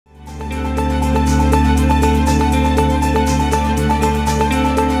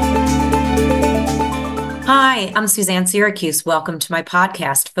Hi, I'm Suzanne Syracuse. Welcome to my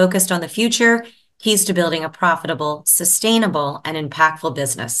podcast focused on the future, keys to building a profitable, sustainable, and impactful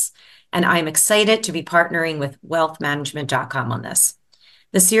business. And I'm excited to be partnering with wealthmanagement.com on this.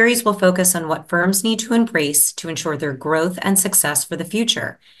 The series will focus on what firms need to embrace to ensure their growth and success for the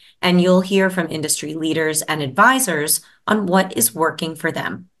future. And you'll hear from industry leaders and advisors on what is working for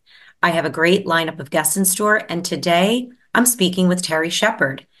them. I have a great lineup of guests in store, and today I'm speaking with Teri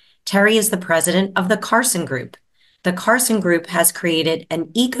Shepard. Teri is the president of the Carson Group. The Carson Group has created an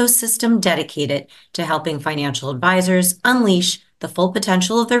ecosystem dedicated to helping financial advisors unleash the full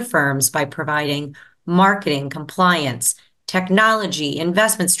potential of their firms by providing marketing, compliance, technology,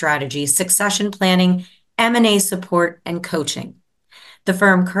 investment strategies, succession planning, M&A support, and coaching. The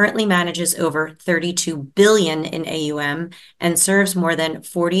firm currently manages over $32 billion in AUM and serves more than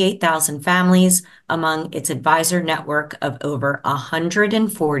 48,000 families among its advisor network of over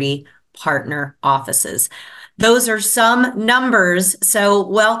 140 partner offices. Those are some numbers. So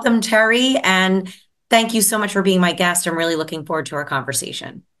welcome, Teri, and thank you so much for being my guest. I'm really looking forward to our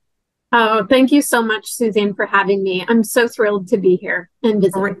conversation. Oh, thank you so much, Suzanne, for having me. I'm so thrilled to be here and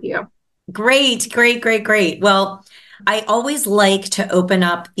visit with you. Great. Well, I always like to open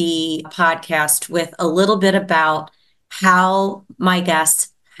up the podcast with a little bit about how my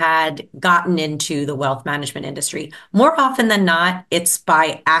guests had gotten into the wealth management industry. More often than not, it's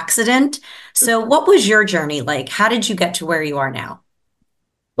by accident. So what was your journey like? How did you get to where you are now?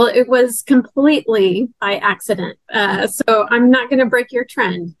 Well, it was completely by accident. So I'm not going to break your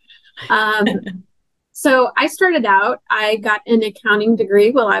trend. Um, So I started out, I got an accounting degree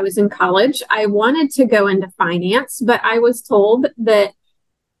while I was in college. I wanted to go into finance, but I was told that,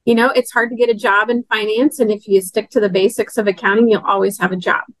 it's hard to get a job in finance. And if you stick to the basics of accounting, you'll always have a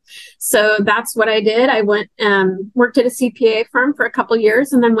job. So that's what I did. I went, worked at a CPA firm for a couple of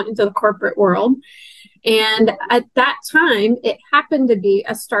years and then went into the corporate world. And at that time, it happened to be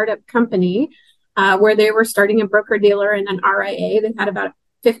a startup company where they were starting a broker dealer and an RIA. They had about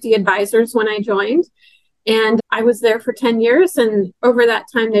 50 advisors when I joined. And I was there for 10 years. And over that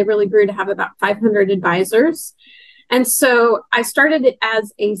time, they really grew to have about 500 advisors. And so I started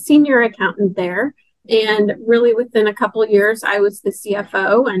as a senior accountant there. And really within a couple of years, I was the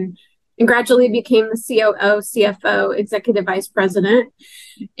CFO and gradually became the COO, CFO, executive vice president.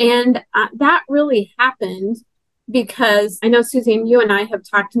 And that really happened because I know, Suzanne, you and I have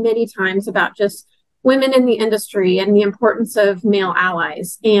talked many times about just women in the industry and the importance of male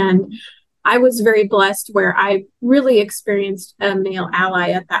allies. And I was very blessed where I really experienced a male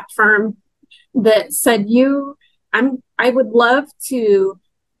ally at that firm that said, I would love to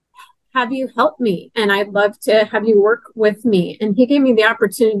have you help me and I'd love to have you work with me. And he gave me the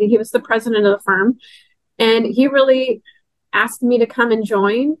opportunity. He was the president of the firm and he really asked me to come and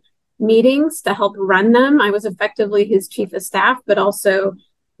join meetings to help run them. I was effectively his chief of staff, but also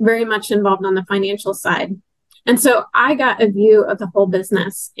very much involved on the financial side. And so I got a view of the whole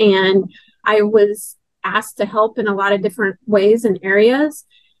business and I was asked to help in a lot of different ways and areas.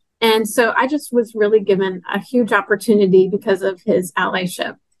 And so I just was really given a huge opportunity because of his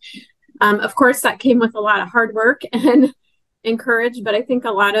allyship. Of course, that came with a lot of hard work and encourage, but I think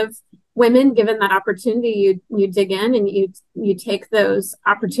a lot of women, given that opportunity, you dig in and you take those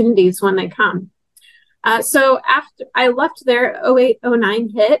opportunities when they come. So after I left there, 08, 09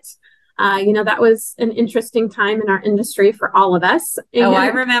 hit. That was an interesting time in our industry for all of us. Oh, I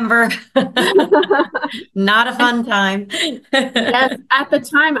remember. Not a fun time. Yes, at the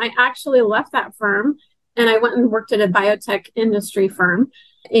time, I actually left that firm and I went and worked at a biotech industry firm.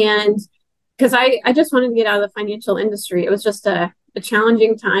 And because I just wanted to get out of the financial industry, it was just a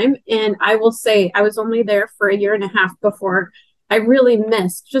challenging time. And I will say I was only there for a year and a half before I really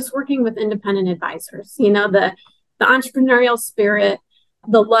missed just working with independent advisors, the entrepreneurial spirit,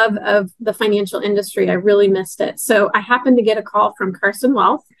 the love of the financial industry. I really missed it. So I happened to get a call from Carson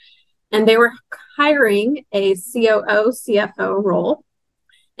Wealth and they were hiring a COO, CFO role.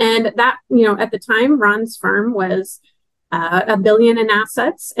 And that, at the time, Ron's firm was $1 billion in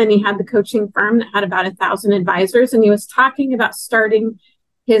assets and he had the coaching firm that had about 1,000 advisors. And he was talking about starting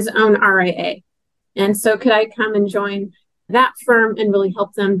his own RIA. And so could I come and join that firm and really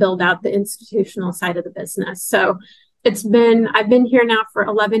help them build out the institutional side of the business? So I've been here now for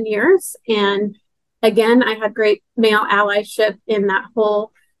 11 years. And again, I had great male allyship in that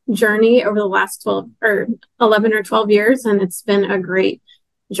whole journey over the last 11 or 12 years. And it's been a great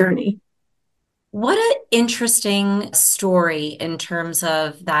journey. What an interesting story in terms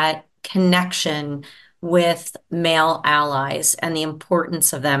of that connection with male allies and the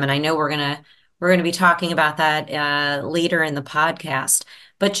importance of them. And I know we're gonna be talking about that later in the podcast.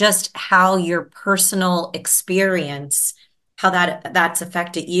 but just how your personal experience, how that's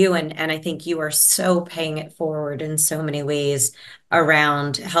affected you. And I think you are so paying it forward in so many ways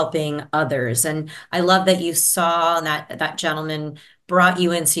around helping others. And I love that you saw that gentleman brought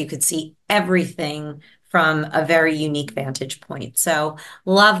you in so you could see everything from a very unique vantage point. So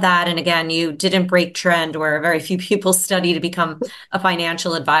love that. And again, you didn't break trend where very few people study to become a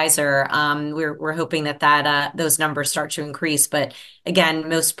financial advisor. We're hoping that those numbers start to increase. But again,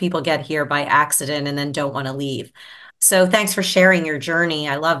 most people get here by accident and then don't want to leave. So thanks for sharing your journey.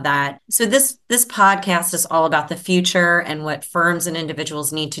 I love that. So this podcast is all about the future and what firms and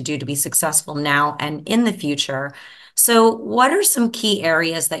individuals need to do to be successful now and in the future. So what are some key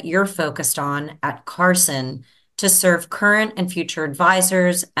areas that you're focused on at Carson to serve current and future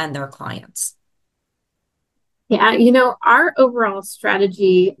advisors and their clients? Yeah, our overall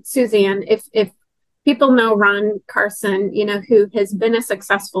strategy, Suzanne, if people know Ron Carson, who has been a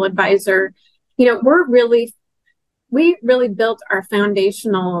successful advisor, we really built our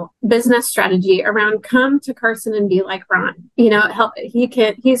foundational business strategy around come to Carson and be like Ron.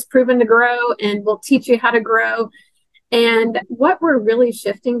 He's proven to grow and will teach you how to grow. And what we're really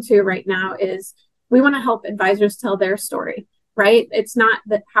shifting to right now is we want to help advisors tell their story, right? It's not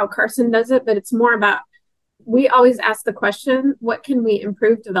that how Carson does it, but it's more about we always ask the question, what can we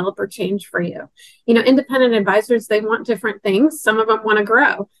improve, develop, or change for you? Independent advisors, they want different things. Some of them want to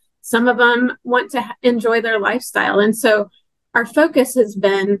grow. Some of them want to enjoy their lifestyle. And so our focus has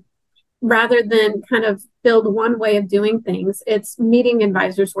been, rather than kind of build one way of doing things, it's meeting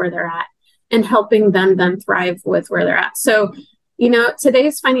advisors where they're at and helping them then thrive with where they're at. So,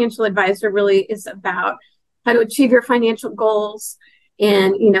 today's financial advisor really is about how to achieve your financial goals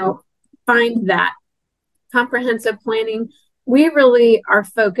and, find that comprehensive planning. We really are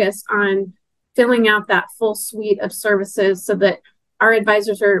focused on filling out that full suite of services so that our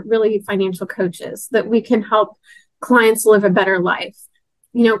advisors are really financial coaches, that we can help clients live a better life.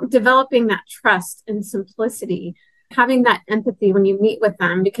 Developing that trust and simplicity, having that empathy when you meet with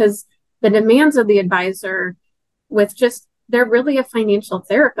them, because the demands of the advisor they're really a financial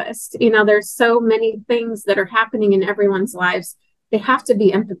therapist. There's so many things that are happening in everyone's lives. They have to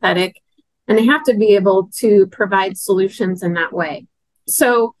be empathetic and they have to be able to provide solutions in that way.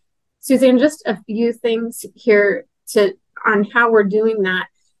 So, Suzanne, just a few things here on how we're doing that.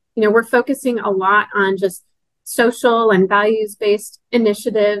 We're focusing a lot on just social and values-based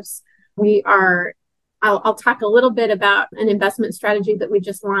initiatives. I'll talk a little bit about an investment strategy that we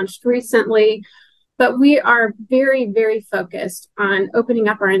just launched recently, but we are very, very focused on opening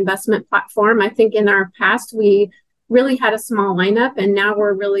up our investment platform. I think in our past, we really had a small lineup, and now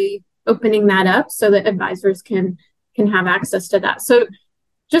we're really opening that up so that advisors can have access to that. So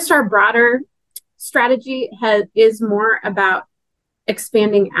just our broader strategy is more about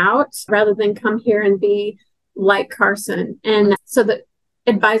expanding out rather than come here and be like Carson, and so that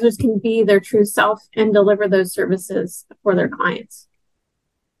advisors can be their true self and deliver those services for their clients.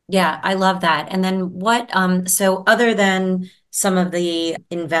 Yeah, I love that. And then so other than some of the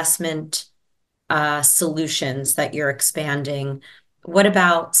investment solutions that you're expanding, what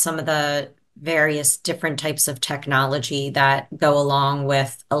about some of the various different types of technology that go along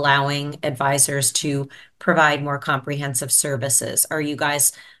with allowing advisors to provide more comprehensive services? Are you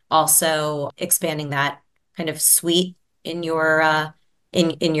guys also expanding that kind of suite in your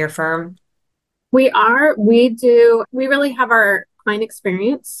in your firm? We really have our client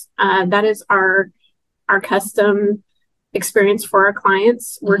experience. That is our custom experience for our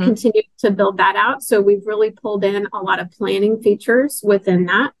clients. We're continuing to build that out. So we've really pulled in a lot of planning features within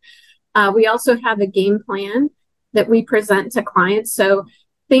that. We also have a game plan that we present to clients. So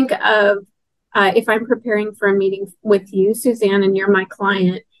think of if I'm preparing for a meeting with you, Suzanne, and you're my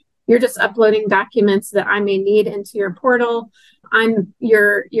client, you're just uploading documents that I may need into your portal.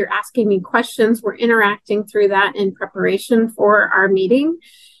 You're asking me questions. We're interacting through that in preparation for our meeting.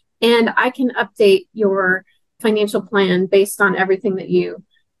 And I can update your financial plan based on everything that you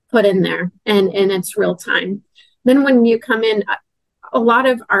put in there, and it's real time. Then when you come in, a lot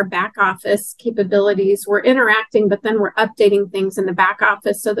of our back office capabilities, we're interacting, but then we're updating things in the back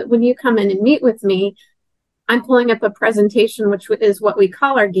office so that when you come in and meet with me, I'm pulling up a presentation, which is what we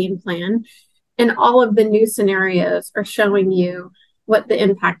call our game plan. And all of the new scenarios are showing you what the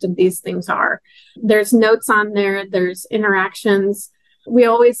impact of these things are. There's notes on there, there's interactions. We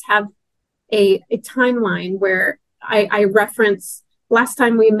always have a timeline where I reference last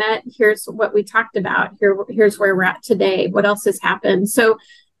time we met, here's what we talked about, here's where we're at today, what else has happened. So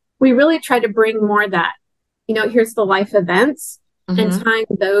we really try to bring more of that, here's the life events and tying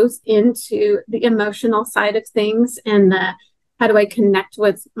those into the emotional side of things and the How do I connect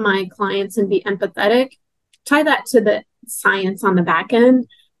with my clients and be empathetic? Tie that to the science on the back end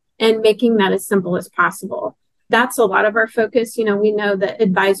and making that as simple as possible. That's a lot of our focus. We know that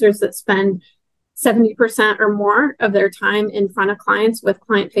advisors that spend 70% or more of their time in front of clients with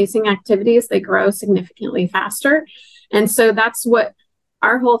client facing activities, they grow significantly faster. And so that's what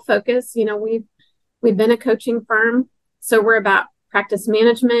our whole focus, we've been a coaching firm. So we're about practice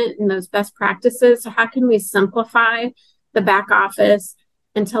management and those best practices. So how can we simplify the back office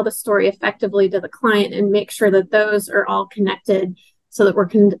and tell the story effectively to the client and make sure that those are all connected so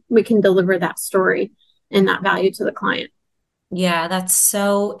that we can deliver that story and that value to the client. Yeah, that's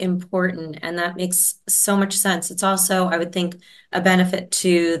so important. And that makes so much sense. It's also, I would think, a benefit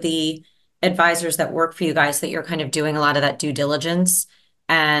to the advisors that work for you guys that you're kind of doing a lot of that due diligence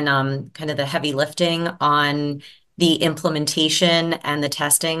and kind of the heavy lifting on the implementation and the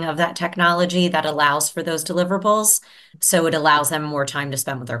testing of that technology that allows for those deliverables. So it allows them more time to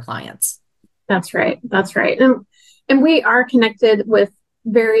spend with their clients. That's right. That's right. And we are connected with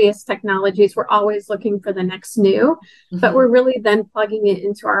various technologies. We're always looking for the next new, but we're really then plugging it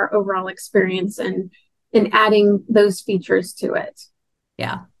into our overall experience and adding those features to it.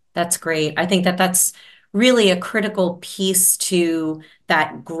 Yeah, that's great. I think that that's really a critical piece to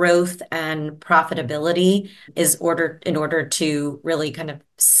that growth and profitability in order to really kind of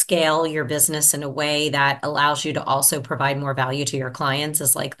scale your business in a way that allows you to also provide more value to your clients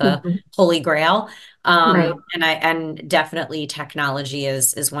is like the Mhm. holy grail. Right. And definitely technology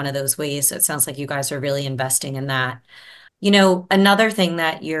is one of those ways. So it sounds like you guys are really investing in that. Another thing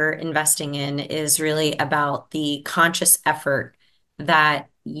that you're investing in is really about the conscious effort that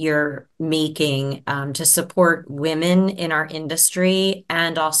you're making to support women in our industry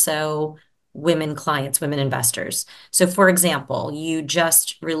and also women clients, women investors. So, for example, you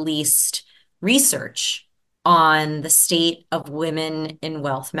just released research on the state of women in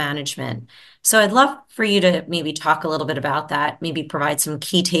wealth management. So, I'd love for you to maybe talk a little bit about that, maybe provide some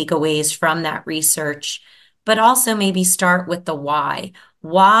key takeaways from that research, but also maybe start with the why.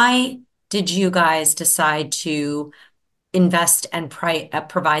 Why did you guys decide to invest and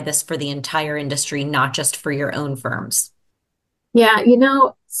provide this for the entire industry, not just for your own firms? Yeah,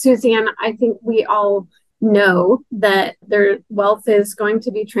 Suzanne, I think we all know that their wealth is going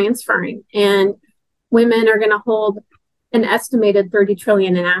to be transferring and women are going to hold an estimated 30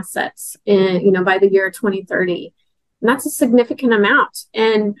 trillion in assets by the year 2030. And that's a significant amount.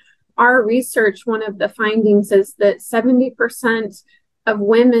 And our research, one of the findings is that 70% of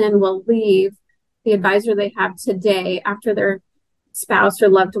women will leave the advisor they have today after their spouse or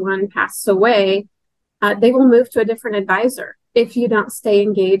loved one passes away. They will move to a different advisor if you don't stay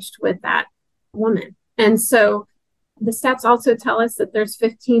engaged with that woman. And so the stats also tell us that there's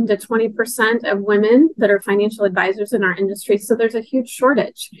 15 to 20% of women that are financial advisors in our industry. So there's a huge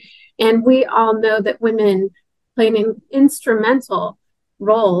shortage. And we all know that women play an instrumental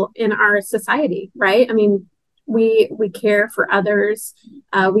role in our society, right? I mean, we care for others,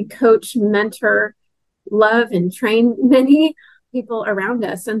 we coach, mentor, love, and train many people around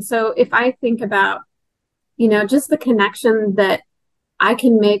us. And so if I think about, just the connection that I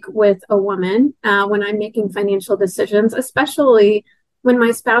can make with a woman when I'm making financial decisions, especially when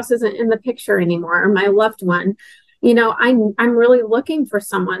my spouse isn't in the picture anymore or my loved one. I'm really looking for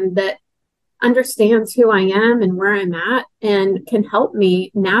someone that understands who I am and where I'm at and can help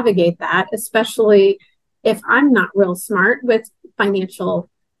me navigate that, especially if I'm not real smart with financial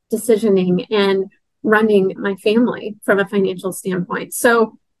decisioning and running my family from a financial standpoint.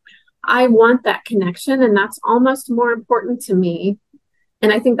 So I want that connection, and that's almost more important to me.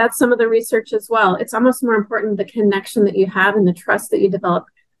 And I think that's some of the research as well. It's almost more important the connection that you have and the trust that you develop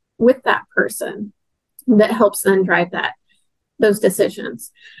with that person that helps then drive those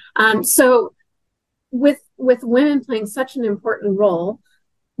decisions. So with women playing such an important role,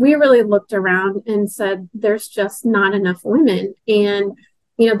 we really looked around and said, there's just not enough women. And,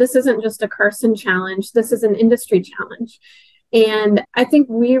 this isn't just a Carson challenge. This is an industry challenge. And I think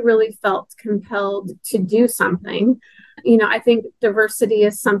we really felt compelled to do something. I think diversity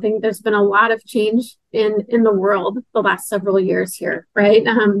is something, there's been a lot of change in the world the last several years here, right?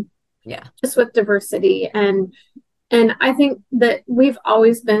 Yeah. Just with diversity. And I think that we've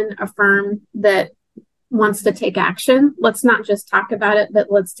always been a firm that wants to take action. Let's not just talk about it, but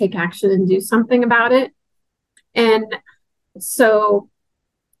let's take action and do something about it. And so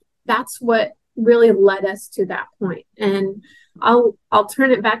that's what really led us to that point. And I'll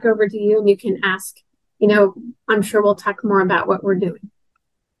turn it back over to you and you can ask, I'm sure we'll talk more about what we're doing.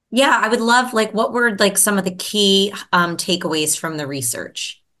 Yeah, I would love what were some of the key takeaways from the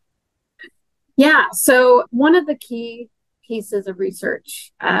research? Yeah, so one of the key pieces of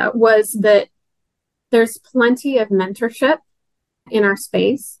research was that there's plenty of mentorship in our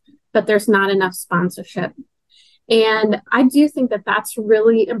space, but there's not enough sponsorship. And I do think that that's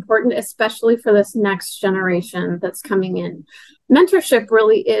really important, especially for this next generation that's coming in. Mentorship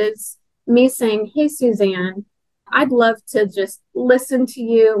really is me saying, hey, Suzanne, I'd love to just listen to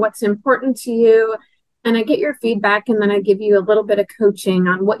you, what's important to you. And I get your feedback, and then I give you a little bit of coaching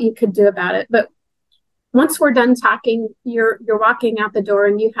on what you could do about it. But once we're done talking, you're walking out the door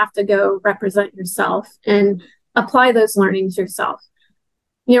and you have to go represent yourself and apply those learnings yourself.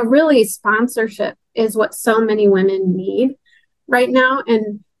 Really sponsorship is what so many women need right now.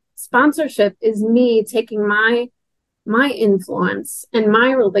 And sponsorship is me taking my influence and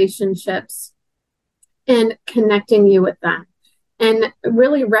my relationships and connecting you with them and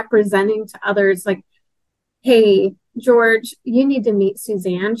really representing to others like, hey, George, you need to meet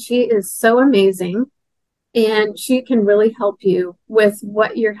Suzanne. She is so amazing. And she can really help you with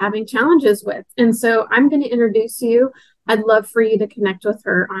what you're having challenges with. And so I'm going to introduce you. I'd love for you to connect with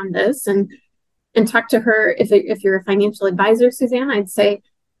her on this and talk to her. If you're a financial advisor, Suzanne, I'd say,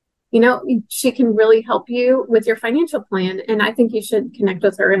 she can really help you with your financial plan. And I think you should connect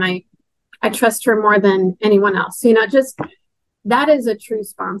with her. And I trust her more than anyone else. Just that is a true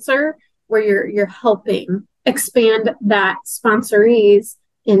sponsor where you're helping expand that sponsoree's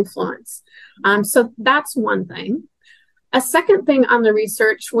influence. So that's one thing. A second thing on the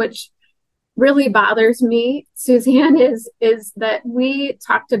research, which really bothers me, Suzanne, is that we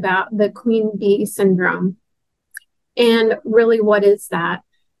talked about the queen bee syndrome. And really, what is that?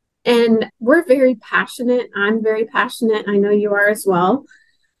 And we're very passionate. I'm very passionate. I know you are as well.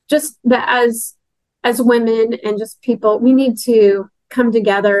 Just that as women and just people, we need to come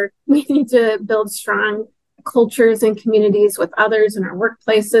together. We need to build strong cultures and communities with others in our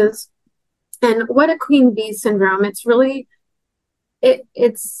workplaces. And what a queen bee syndrome, it's really,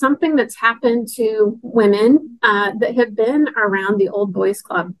 it's something that's happened to women that have been around the old boys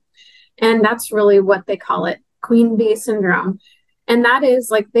club. And that's really what they call it, queen bee syndrome. And that is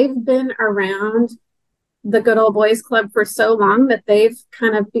like they've been around the good old boys club for so long that they've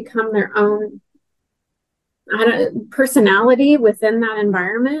kind of become their own personality within that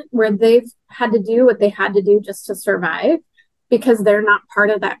environment where they've had to do what they had to do just to survive because they're not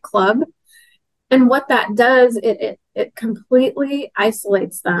part of that club. And what that does, it completely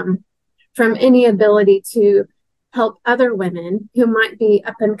isolates them from any ability to help other women who might be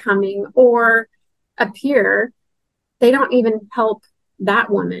up and coming or a peer. They don't even help that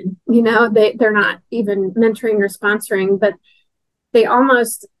woman. They're not even mentoring or sponsoring, but they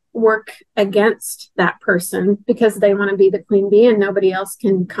almost work against that person because they want to be the queen bee and nobody else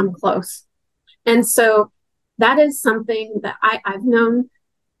can come close. And so that is something that I've known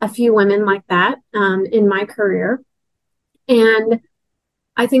a few women like that in my career. And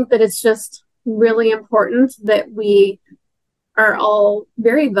I think that it's just really important that we are all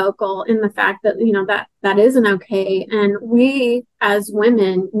very vocal in the fact that, that isn't okay. And we as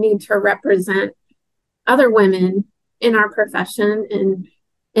women need to represent other women in our profession and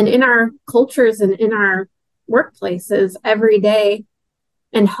in our cultures and in our workplaces every day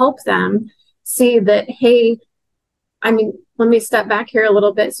and help them see that, hey, let me step back here a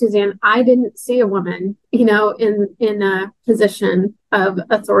little bit, Suzanne. I didn't see a woman, in a position of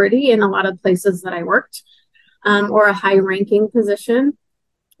authority in a lot of places that I worked, or a high-ranking position.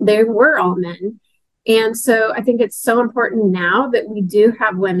 They were all men. And so I think it's so important now that we do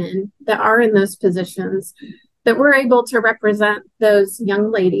have women that are in those positions, that we're able to represent those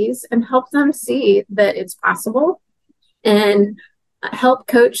young ladies and help them see that it's possible and help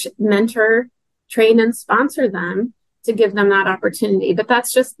coach, mentor, train, and sponsor them to give them that opportunity. But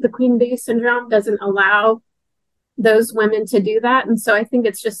that's just the queen bee syndrome doesn't allow those women to do that. And so I think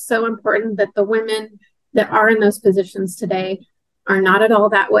it's just so important that the women that are in those positions today are not at all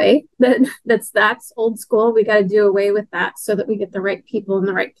that way. That's old school. We got to do away with that so that we get the right people in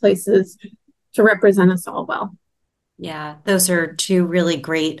the right places to represent us all well. Yeah, those are two really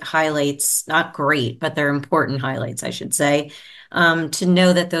great highlights. Not great, but they're important highlights, I should say, to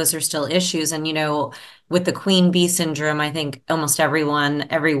know that those are still issues. And, with the queen bee syndrome, I think almost every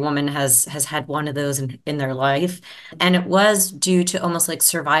woman has had one of those in their life. And it was due to almost like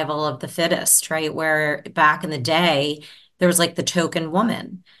survival of the fittest, right? Where back in the day, there was like the token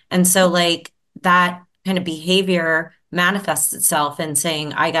woman. And so like that kind of behavior manifests itself in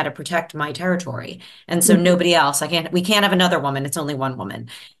saying, I got to protect my territory. And so Mhm. nobody else, we can't have another woman. It's only one woman.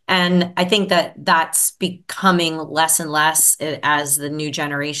 And I think that that's becoming less and less as the new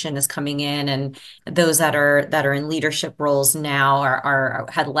generation is coming in, and those that are in leadership roles now are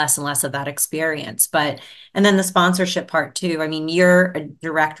had less and less of that experience. But and then the sponsorship part too. I mean, you're a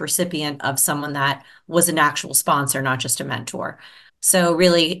direct recipient of someone that was an actual sponsor, not just a mentor. So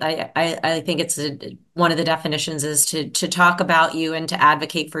really, I think one of the definitions is to talk about you and to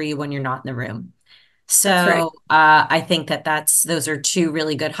advocate for you when you're not in the room. That's right. So I think that those are two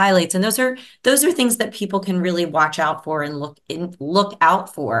really good highlights, and those are things that people can really watch out for and look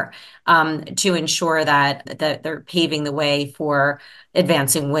out for, to ensure that they're paving the way for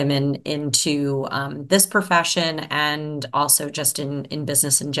advancing women into this profession and also just in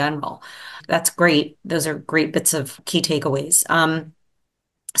business in general. That's great. Those are great bits of key takeaways.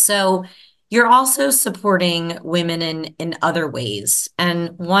 So you're also supporting women in other ways.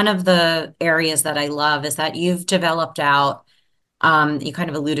 And one of the areas that I love is that you've developed out, you kind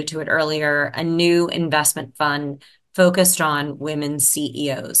of alluded to it earlier, a new investment fund focused on women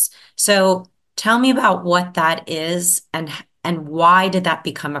CEOs. So tell me about what that is, and why did that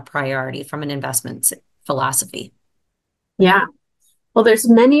become a priority from an investment philosophy? Yeah. Well, there's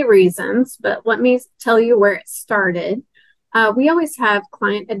many reasons, but let me tell you where it started. We always have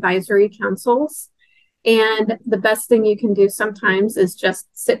client advisory councils, and the best thing you can do sometimes is just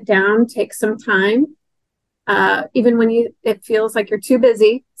sit down, take some time, even when it feels like you're too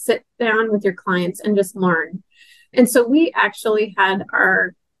busy, sit down with your clients and just learn. And so we actually had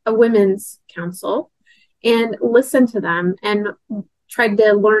our a women's council and listened to them and tried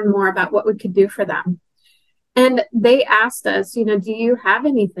to learn more about what we could do for them. And they asked us, do you have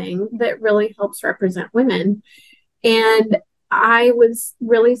anything that really helps represent women? And I was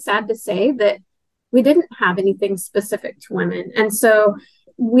really sad to say that we didn't have anything specific to women. And so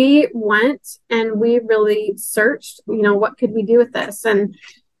we went and we really searched, what could we do with this?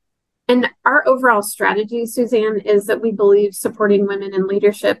 And our overall strategy, Suzanne, is that we believe supporting women in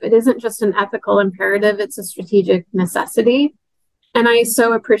leadership, it isn't just an ethical imperative, it's a strategic necessity. And I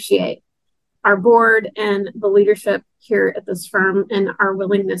so appreciate our board and the leadership here at this firm and our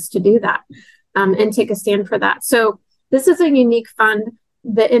willingness to do that, and take a stand for that. So this is a unique fund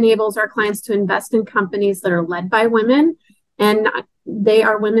that enables our clients to invest in companies that are led by women, and they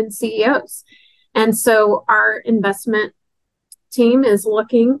are women CEOs. And so our investment team is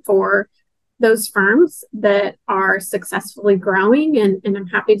looking for those firms that are successfully growing, and I'm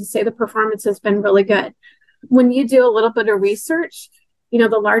happy to say the performance has been really good. When you do a little bit of research, the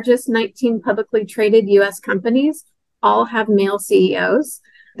largest 19 publicly traded US companies all have male CEOs.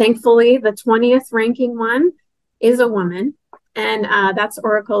 Thankfully, the 20th ranking one is a woman, and that's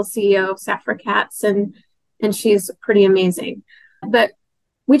Oracle CEO Safra Katz, and she's pretty amazing. But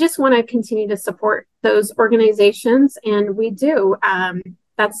we just want to continue to support those organizations, and we do.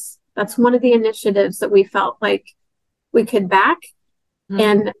 That's one of the initiatives that we felt like we could back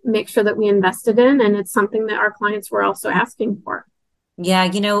and make sure that we invested in, and it's something that our clients were also asking for. Yeah,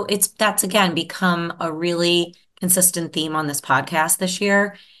 that's again become a really consistent theme on this podcast this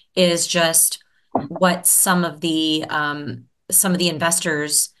year, is just what some of the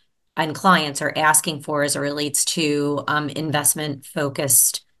investors and clients are asking for as it relates to investment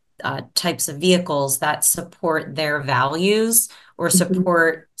focused types of vehicles that support their values or Mhm.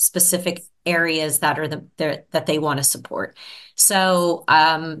 support specific areas that they want to support. So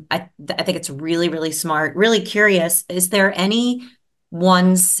I think it's really, really smart. Really curious. Is there any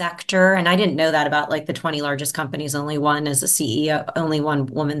one sector? And I didn't know that about like the 20 largest companies, only one is a CEO, only one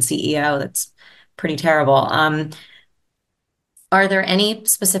woman CEO. That's pretty terrible. Are there any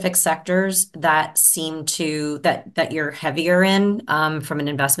specific sectors that seem to that you're heavier in, from an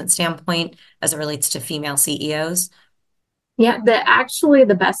investment standpoint as it relates to female CEOs? Yeah, actually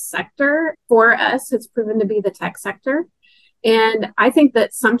the best sector for us has proven to be the tech sector. And I think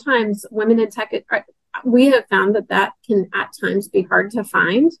that sometimes women in tech, we have found that can at times be hard to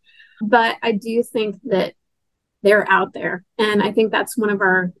find. But I do think that they're out there. And I think that's one of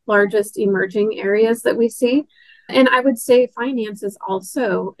our largest emerging areas that we see. And I would say finance is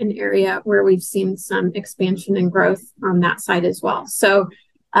also an area where we've seen some expansion and growth on that side as well. So,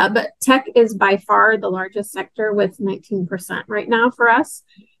 but tech is by far the largest sector with 19% right now for us.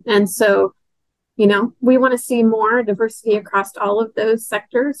 And so, we want to see more diversity across all of those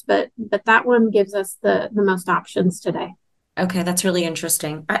sectors, but that one gives us the most options today. Okay, that's really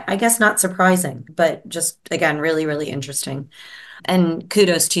interesting. I guess not surprising, but just again, really, really interesting. And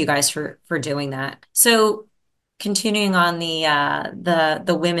kudos to you guys for doing that. So continuing on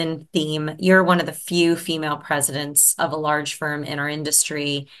the women theme, you're one of the few female presidents of a large firm in our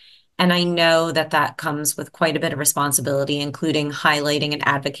industry. And I know that that comes with quite a bit of responsibility, including highlighting and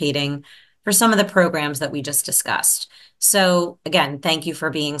advocating for some of the programs that we just discussed. So again, thank you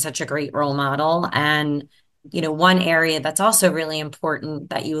for being such a great role model. And, one area that's also really important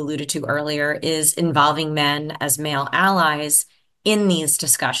that you alluded to earlier is involving men as male allies in these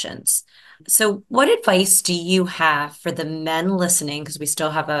discussions. So, what advice do you have for the men listening? Because we still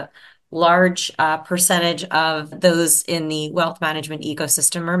have a large percentage of those in the wealth management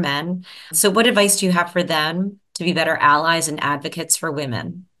ecosystem are men. So, what advice do you have for them to be better allies and advocates for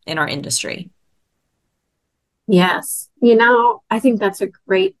women in our industry? Yes. I think that's a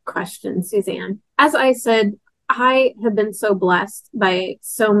great question, Suzanne. As I said, I have been so blessed by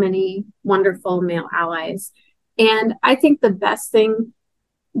so many wonderful male allies. And I think the best thing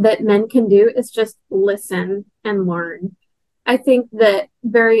that men can do is just listen and learn. I think that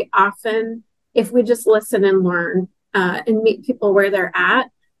very often, if we just listen and learn and meet people where they're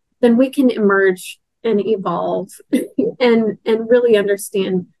at, then we can emerge and evolve and really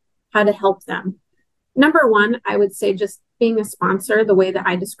understand how to help them. Number one, I would say just being a sponsor, the way that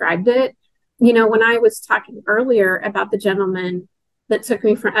I described it. When I was talking earlier about the gentleman that took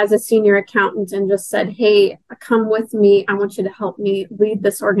me as a senior accountant and just said, "Hey, come with me. I want you to help me lead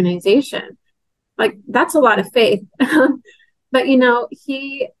this organization." Like, that's a lot of faith. But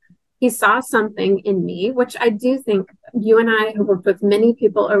he saw something in me, which I do think you and I have worked with many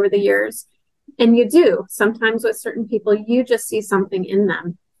people over the years, and you do sometimes with certain people, you just see something in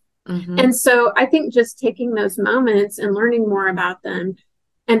them. Mm-hmm. And so I think just taking those moments and learning more about them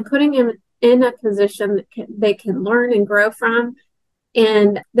and putting them in a position that they can learn and grow from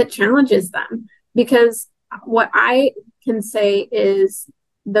and that challenges them. Because what I can say is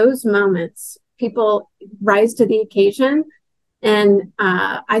those moments, people rise to the occasion. And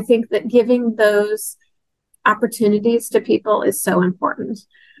I think that giving those opportunities to people is so important.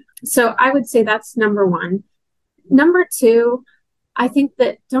 So I would say that's number one. Number two, I think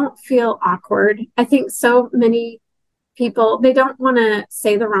that don't feel awkward. I think so many people, they don't want to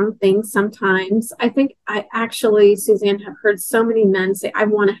say the wrong thing sometimes. I think I actually, Suzanne, have heard so many men say, "I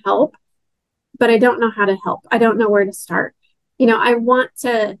want to help, but I don't know how to help. I don't know where to start. I want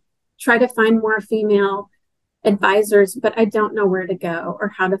to try to find more female advisors, but I don't know where to go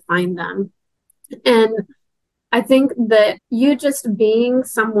or how to find them." And I think that you just being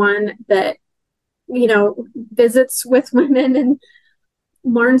someone that, visits with women and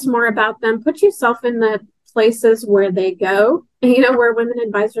learns more about them, put yourself in the places where they go, where women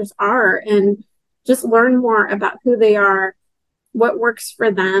advisors are, and just learn more about who they are, what works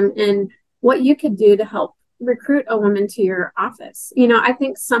for them, and what you could do to help recruit a woman to your office. I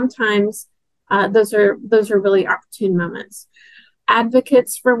think sometimes those are really opportune moments.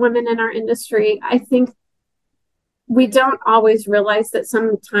 Advocates for women in our industry, I think we don't always realize that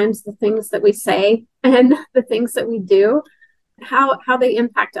sometimes the things that we say and the things that we do, how they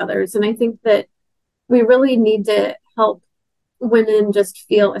impact others. And I think that we really need to help women just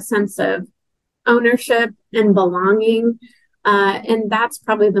feel a sense of ownership and belonging. And that's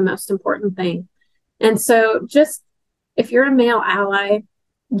probably the most important thing. And so just if you're a male ally,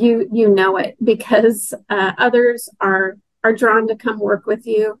 you know it, because others are drawn to come work with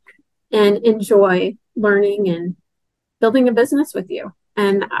you and enjoy learning and building a business with you.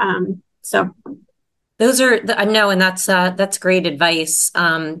 And so Those are I know, and that's great advice.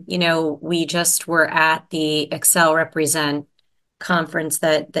 We just were at the Excel Represent conference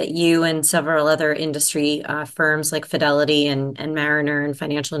that you and several other industry firms like Fidelity and Mariner and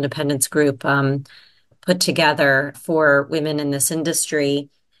Financial Independence Group put together for women in this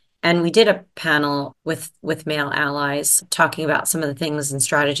industry. And we did a panel with male allies talking about some of the things and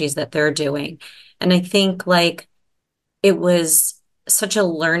strategies that they're doing. And I think like it was such a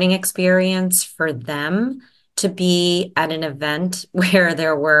learning experience for them to be at an event where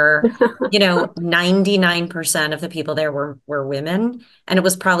there were, 99% of the people there were women. And it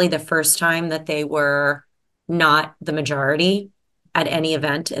was probably the first time that they were not the majority at any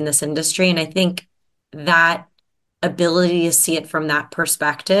event in this industry. And I think that ability to see it from that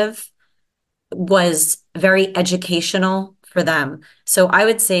perspective was very educational for them. So I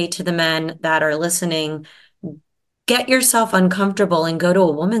would say to the men that are listening, get yourself uncomfortable and go to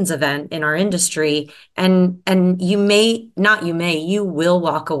a women's event in our industry, and you will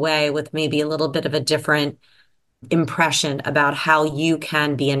walk away with maybe a little bit of a different impression about how you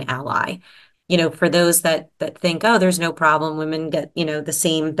can be an ally. For those that think, oh, there's no problem, women get, the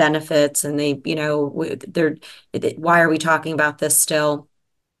same benefits, and they're why are we talking about this still?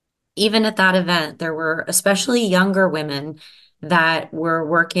 even at that event, there were especially younger women that were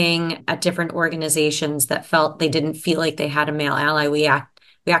working at different organizations that felt they didn't feel like they had a male ally. We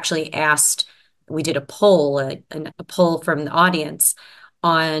actually asked, we did a poll, a poll from the audience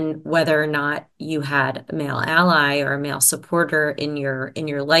on whether or not you had a male ally or a male supporter in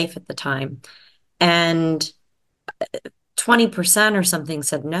your life at the time. And 20% or something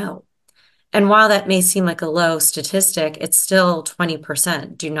said no. And while that may seem like a low statistic, it's still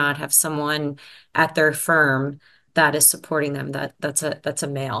 20% do not have someone at their firm that is supporting them. That's a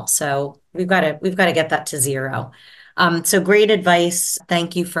male. So we've got to get that to zero. So great advice.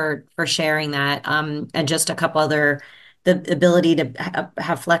 Thank you for sharing that. And just a couple other the ability to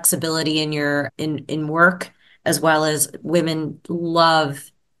have flexibility in your in work as well as women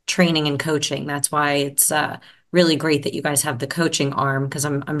love training and coaching. That's why it's really great that you guys have the coaching arm because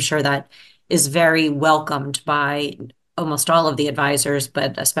I'm sure that is very welcomed by almost all of the advisors,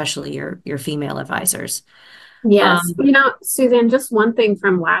 but especially your female advisors. Yes. Um, Suzanne, just one thing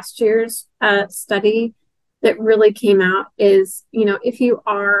from last year's study that really came out is, if you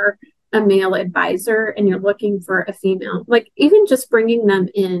are a male advisor and you're looking for a female, like even just bringing them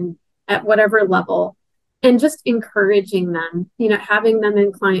in at whatever level and just encouraging them, having them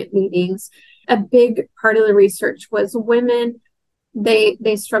in client meetings. A big part of the research was women,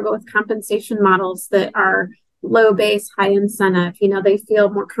 they struggle with compensation models that are low base, high incentive. They feel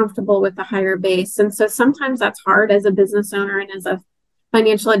more comfortable with the higher base. And so sometimes that's hard as a business owner and as a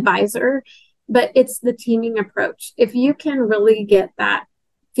financial advisor, but it's the teaming approach. If you can really get that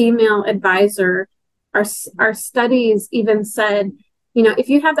female advisor, our studies even said, if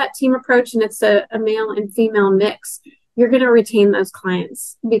you have that team approach and it's a male and female mix, you're going to retain those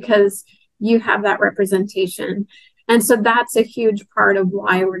clients because you have that representation. And so that's a huge part of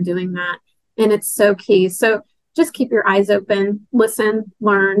why we're doing that. And it's so key. So just keep your eyes open, listen,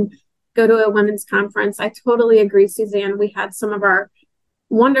 learn, go to a women's conference. I totally agree, Suzanne. We had some of our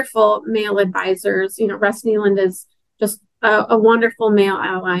wonderful male advisors. Russ Nealand is just a wonderful male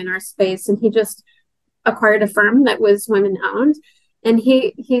ally in our space. And he just acquired a firm that was women owned. And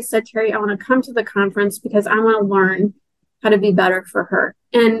he said, Teri, I want to come to the conference because I want to learn how to be better for her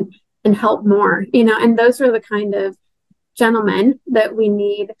and help more, and those are the kind of gentlemen that we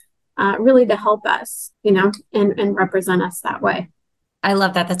need really to help us, and represent us that way. I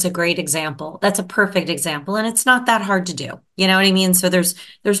love that. That's a great example. That's a perfect example. And it's not that hard to do. You know what I mean? So there's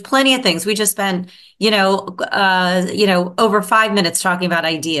plenty of things. We just spent, over 5 minutes talking about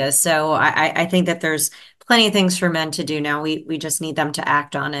ideas. So I think that there's plenty of things for men to do now. We just need them to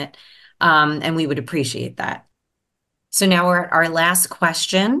act on it. And we would appreciate that. So now we're at our last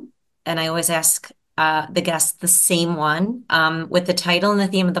question, and I always ask the guests the same one. With the title and the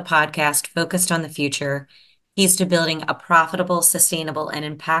theme of the podcast focused on the future, keys to building a profitable, sustainable,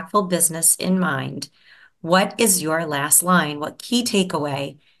 and impactful business in mind. What is your last line? What key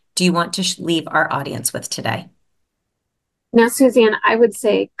takeaway do you want to leave our audience with today? Now, Suzanne, I would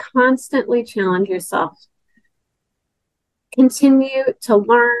say constantly challenge yourself. Continue to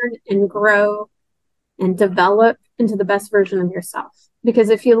learn and grow and develop into the best version of yourself. Because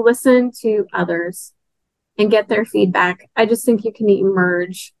if you listen to others and get their feedback, I just think you can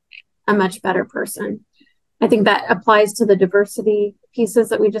emerge a much better person. I think that applies to the diversity pieces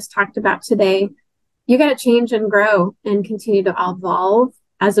that we just talked about today. You got to change and grow and continue to evolve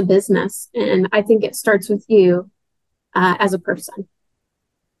as a business. And I think it starts with you as a person.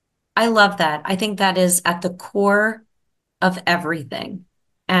 I love that. I think that is at the core of everything.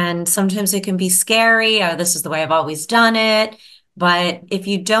 And sometimes it can be scary. Oh, this is the way I've always done it. But if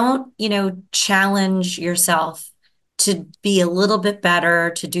you don't, challenge yourself to be a little bit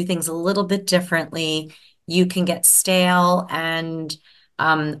better, to do things a little bit differently, you can get stale. And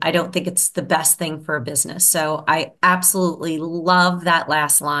I don't think it's the best thing for a business. So I absolutely love that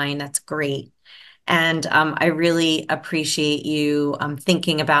last line. That's great. And I really appreciate you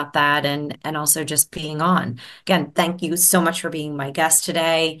thinking about that and also just being on. Again, thank you so much for being my guest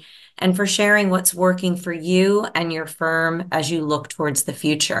today and for sharing what's working for you and your firm as you look towards the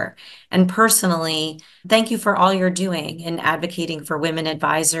future. And personally, thank you for all you're doing in advocating for women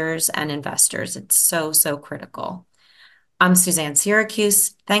advisors and investors. It's so, so critical. I'm Suzanne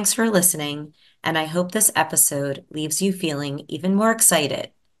Syracuse. Thanks for listening. And I hope this episode leaves you feeling even more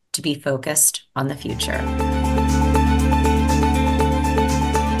excited to be focused on the future.